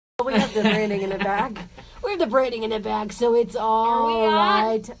We have the branding in the bag. We have the branding in the bag, so it's all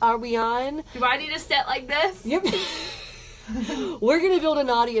right. Are we on? Do I need to sit like this? Yep. We're going to build an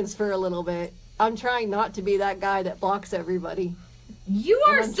audience for a little bit. I'm trying not to be that guy that blocks everybody. You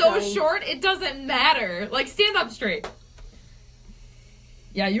are so short, it doesn't matter. Like, stand up straight.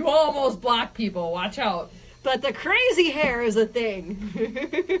 Yeah, you almost block people. Watch out. But the crazy hair is a thing.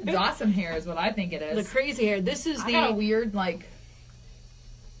 It's awesome hair is what I think it is. The crazy hair. This is I got a weird, like...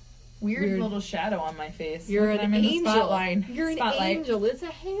 Weird little shadow on my face. You're like an I'm angel. In the spotlight. You're an Spotlight. angel. It's a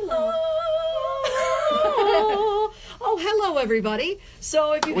halo. Oh, hello, everybody.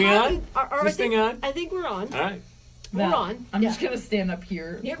 So if you we haven't... on? Is this thing on? I think we're on. All right. We're on. I'm just going to stand up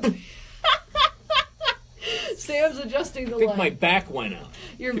here. Yep. Sam's adjusting the I think light. my back went out.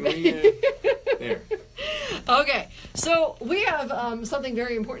 Your Can we, there. Okay, so we have something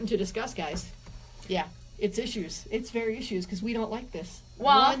very important to discuss, guys. Yeah, it's issues. It's very issues because we don't like this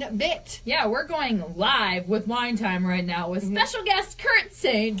one bit. Yeah, we're going live with Wine Time right now with special guest Kurt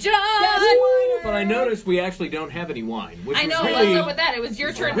St. John. But I noticed we actually don't have any wine. Which I know, was really, what's up with that? It was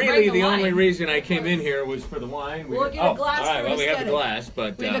your turn to really bring the wine. only reason I came in here was for the wine. We'll get a glass all right, for well, we have aesthetic. the glass,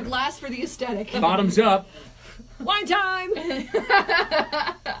 but... We have a glass for the aesthetic. Bottoms up. Wine time!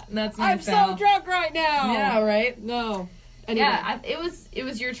 That's I'm so drunk right now. Yeah, right? No. Anyway. Yeah, it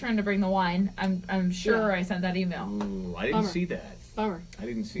was your turn to bring the wine. I'm sure I sent that email. Ooh, I didn't see that. Bummer. I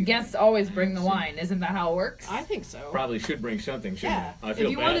didn't see Guests always bring the wine. Isn't that how it works? I think so. Probably should bring something, shouldn't Yeah. I? I feel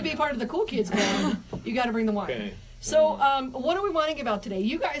if you bad want to be now. part of the cool kids club, you got to bring the wine. Okay. So, what are we whining about today?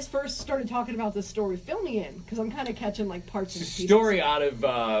 You guys first started talking about this story. Fill me in, because I'm kind of catching like parts and It's a pieces. story out of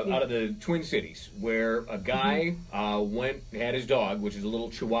the Twin Cities where a guy had his dog, which is a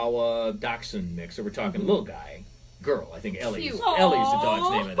little Chihuahua Dachshund mix. So we're talking little guy, girl. I think Ellie's Cute. Ellie's the dog's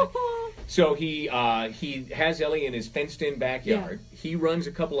name. I think. So he has Ellie in his fenced-in backyard. Yeah. He runs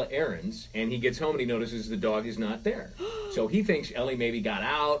a couple of errands, and he gets home and he notices the dog is not there. So he thinks Ellie maybe got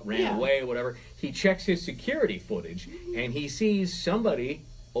out, ran away, whatever. He checks his security footage, and he sees somebody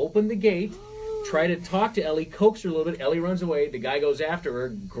open the gate, try to talk to Ellie, coax her a little bit. Ellie runs away. The guy goes after her,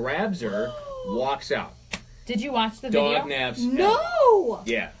 grabs her, walks out. Did you watch the Dog video? naps. No!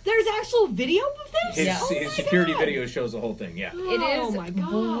 Yeah. There's actual video of this? His security video shows the whole thing, yeah. It Oh is my gosh.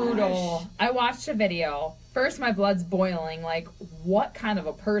 brutal. I watched a video. First, my blood's boiling. Like, what kind of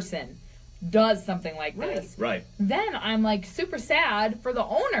a person does something like this? Right. Then I'm like super sad for the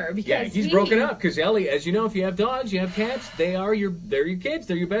owner because Yeah, he's broken up because Ellie, as you know, if you have dogs, you have cats, they're your kids,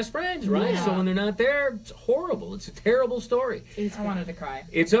 they're your best friends, right? Yeah. So when they're not there, it's horrible. It's a terrible story. I wanted to cry.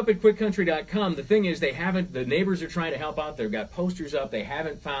 It's up at quickcountry.com. The thing is, the neighbors are trying to help out. They've got posters up. They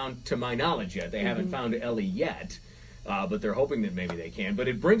haven't found, to my knowledge yet, they haven't found Ellie yet. But they're hoping that maybe they can. But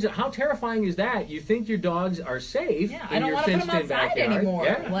it brings it. How terrifying is that? You think your dogs are safe Yeah, I in don't your want to put them fenced-in outside backyard? anymore.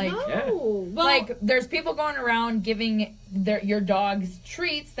 Yeah. Like, No. Well, like there's people going around giving your dogs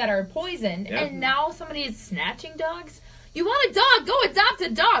treats that are poisoned, Yeah. and now somebody is snatching dogs. You want a dog? Go adopt a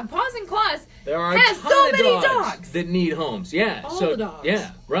dog. Paws and Claws There are has a ton so of many dogs that need homes. Yeah. All so the dogs.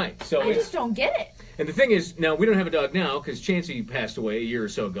 yeah, right. So I it's, just don't get it. and the thing is, now we don't have a dog now because Chancey passed away a year or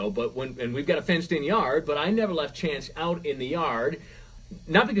so ago. But and we've got a fenced-in yard. But I never left Chance out in the yard.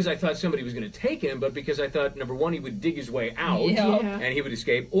 Not because I thought somebody was going to take him, but because I thought, number one, he would dig his way out Yeah. and he would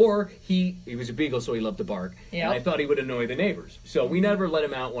escape, or he was a beagle, so he loved to bark, Yep. and I thought he would annoy the neighbors. So we never let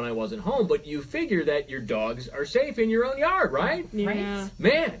him out when I wasn't home, but you figure that your dogs are safe in your own yard, right? yeah. Right.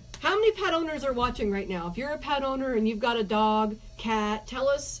 Man, How many pet owners are watching right now? If you're a pet owner and you've got a dog, cat, give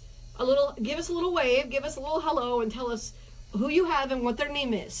us a little wave, give us a little hello, and tell us who you have and what their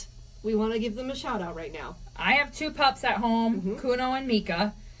name is. We want to give them a shout out right now. I have two pups at home, Kuno and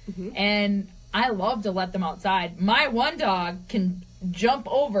Mika, and I love to let them outside. My one dog can jump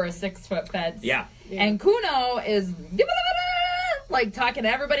over a 6-foot fence. yeah. And Kuno is like talking to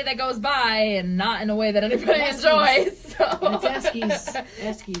everybody that goes by and not in a way that anybody enjoys. So. It's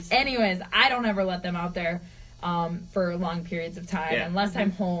Eskies. Anyways, I don't ever let them out there for long periods of time unless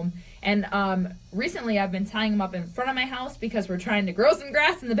I'm home. And recently I've been tying them up in front of my house because we're trying to grow some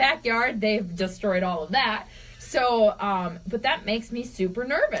grass in the backyard. They've destroyed all of that. So, but that makes me super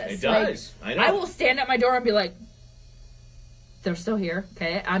nervous. It does. Like, I know. I will stand at my door and be like, they're still here,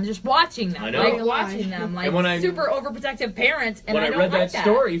 okay? I'm just watching them. I know. Like, watching them. Like, And when I- super overprotective parent, and When I I don't read like that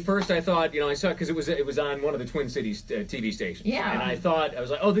story, first I thought, I saw it because it was on one of the Twin Cities TV stations. Yeah. And I was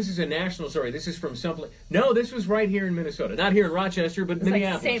like, oh, this is a national story. This is from someplace. No, this was right here in Minnesota. Not here in Rochester, but It's like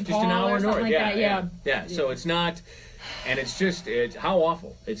Minneapolis. St. Just an Paul hour or something north. like Yeah, that, yeah. So it's not, and it's how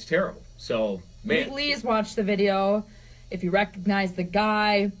awful. It's terrible. So, man. Please watch the video. If you recognize the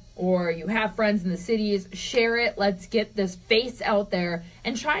guy, or you have friends in the cities, share it. Let's get this face out there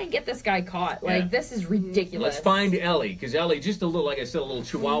and try and get this guy caught. Like, this is ridiculous. Let's find Ellie, because Ellie, just a little, like I said, a little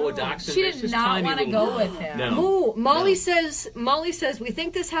Chihuahua dachshund. She did not want to go with him. No. Molly says, we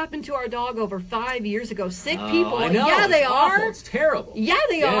think this happened to our dog over 5 years ago. Sick people. I know. Yeah, they it's are. Awful. It's terrible. Yeah,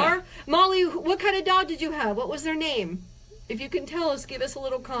 they are. Molly, what kind of dog did you have? What was their name? If you can tell us, give us a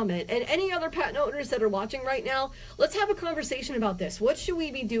little comment. And any other pet owners that are watching right now, let's have a conversation about this. What should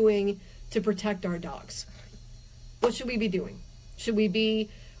we be doing to protect our dogs? What should we be doing? Should we be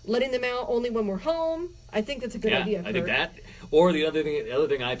letting them out only when we're home? I think that's a good idea. I think that. Or the other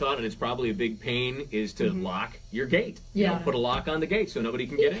thing I thought, and it's probably a big pain, is to lock your gate. Yeah. You know, put a lock on the gate so nobody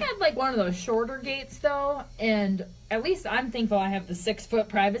can get in. He had like one of those shorter gates though, and at least I'm thankful I have the 6-foot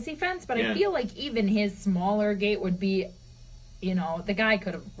privacy fence, but I feel like even his smaller gate would be, you know, the guy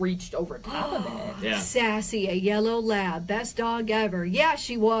could have reached over top of it. Yeah. Sassy, a yellow lab, best dog ever. Yeah,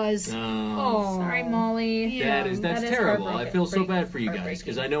 she was. Oh, sorry, Molly. Yeah. That's terrible. I feel so bad for you guys, heartbreaking.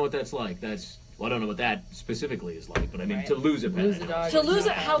 because I know what that's like. Well, I don't know what that specifically is like, but I mean, Right. to lose a pet. Lose a dog. To lose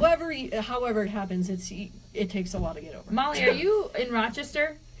it, however it happens, it takes a while to get over. Molly, are you in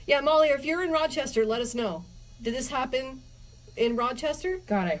Rochester? Yeah, Molly, if you're in Rochester, let us know. Did this happen in Rochester?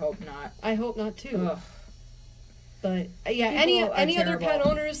 God, I hope not. I hope not too. Ugh. But yeah, People are any other pet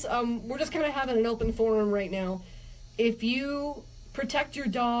terrible. owners? We're just kind of having an open forum right now. If you protect your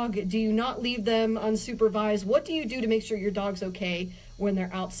dog, do you not leave them unsupervised? What do you do to make sure your dog's okay when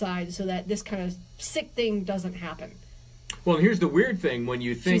they're outside, so that this kind of sick thing doesn't happen? Well, here's the weird thing when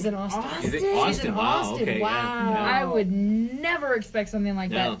you think She's in Austin. You think Austin? Austin? She's in Wow, Austin. okay, Wow. yeah. I would never expect something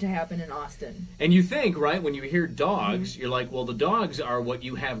like No. that to happen in Austin. And you think, right, when you hear dogs, you're like, well, the dogs are what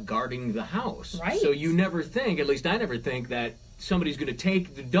you have guarding the house. Right. So you never think, at least I never think, that somebody's going to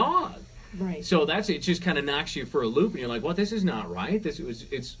take the dog. Right. So it just kind of knocks you for a loop, and you're like, well, this is not right.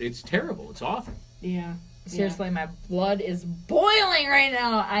 It's terrible. It's awful. Yeah. Seriously, my blood is boiling right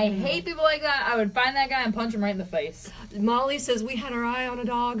now. I hate people like that. I would find that guy and punch him right in the face. Molly says we had our eye on the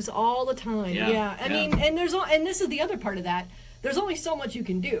dogs all the time. Yeah. I mean, and this is the other part of that. There's only so much you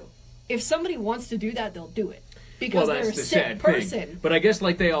can do. If somebody wants to do that, they'll do it. Because Well, they're that's a the sick sad person. thing. But I guess,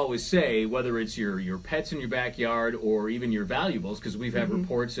 like they always say, whether it's your pets in your backyard or even your valuables, because we've had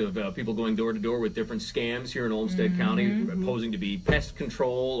reports of people going door to door with different scams here in Olmsted County, posing to be pest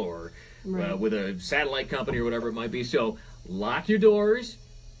control or with a satellite company or whatever it might be. So lock your doors,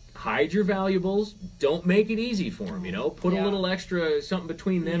 hide your valuables. Don't make it easy for them. You know, put a little extra something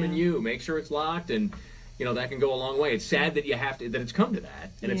between them and you. Make sure it's locked, and you know that can go a long way. It's sad that that it's come to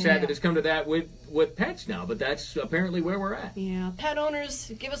that, and it's sad that it's come to that with pets now. But that's apparently where we're at. Yeah. Pet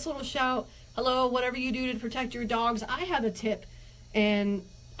owners, give us a little shout. Hello, whatever you do to protect your dogs. I have a tip, and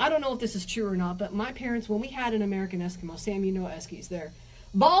I don't know if this is true or not, but my parents, when we had an American Eskimo, Sam, you know Eskies, they're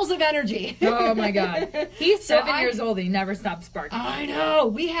balls of energy. Oh my God. He's So 7 years old and he never stops barking. I know.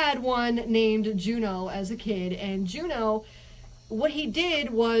 We had one named Juno as a kid, and Juno, what he did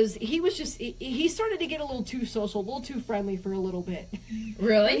was he started to get a little too social, a little too friendly for a little bit.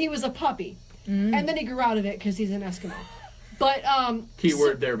 Really? And he was a puppy. And then he grew out of it because he's an Eskimo. But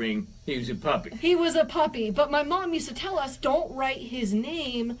Keyword there being he was a puppy. he was a puppy. But my mom used to tell us, don't write his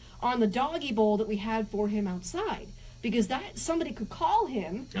name on the doggy bowl that we had for him outside, because that somebody could call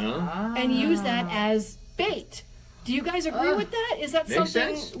him and use that as bait. Do you guys agree with that? Is that Makes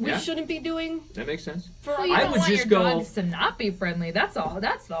something sense. we Yeah. shouldn't be doing? That makes sense. For Well, you I don't would want just your go- dogs to not be friendly. That's all.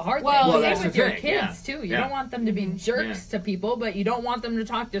 That's the hard Well, thing. well, Same that's with the your thing, kids yeah. too. You Yeah. don't want them to be jerks to people, but you don't want them to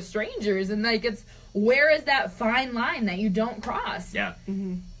talk to strangers. And like, where is that fine line that you don't cross? Yeah.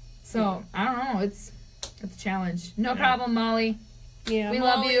 So I don't know. It's a challenge. No problem, Molly. Yeah, We Molly,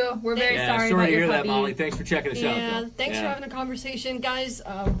 love you. We're very Yeah, sorry sorry about to your hear that, puppy. Molly. Thanks for checking us out. Yeah, Though. thanks for having a conversation, guys.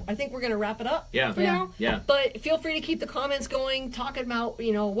 I think we're gonna wrap it up. Yeah. For Yeah. now. Yeah. But feel free to keep the comments going, talking about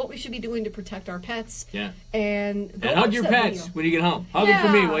what we should be doing to protect our pets. Yeah. And go And hug watch your that pets video. when you get home. Hug them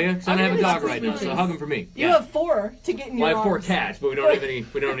for me, will you? 'Cause I don't have a Hug dog your right now, so smooches. hug them for me. You Yeah. have 4 to get in your Well, I have 4 arms. cats, but we don't have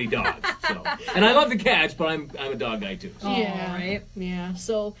any dogs. So, and I love the cats, but I'm a dog guy too. So. Yeah. right. Yeah.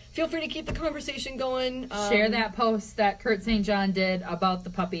 So feel free to keep the conversation going. Share that post that Kurt St. John did about the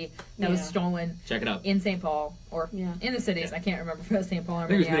puppy that was stolen Check it out. in St. Paul or Yeah. in the cities. Yeah. I can't remember if it was St. Paul or I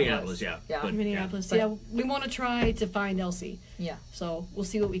think it was Minneapolis. Minneapolis, Yeah. But, Minneapolis. But- Yeah, we want to try to find Elsie. Yeah. So we'll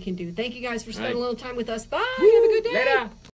see what we can do. Thank you guys for spending Right. a little time with us. Bye. Have a good day. Later.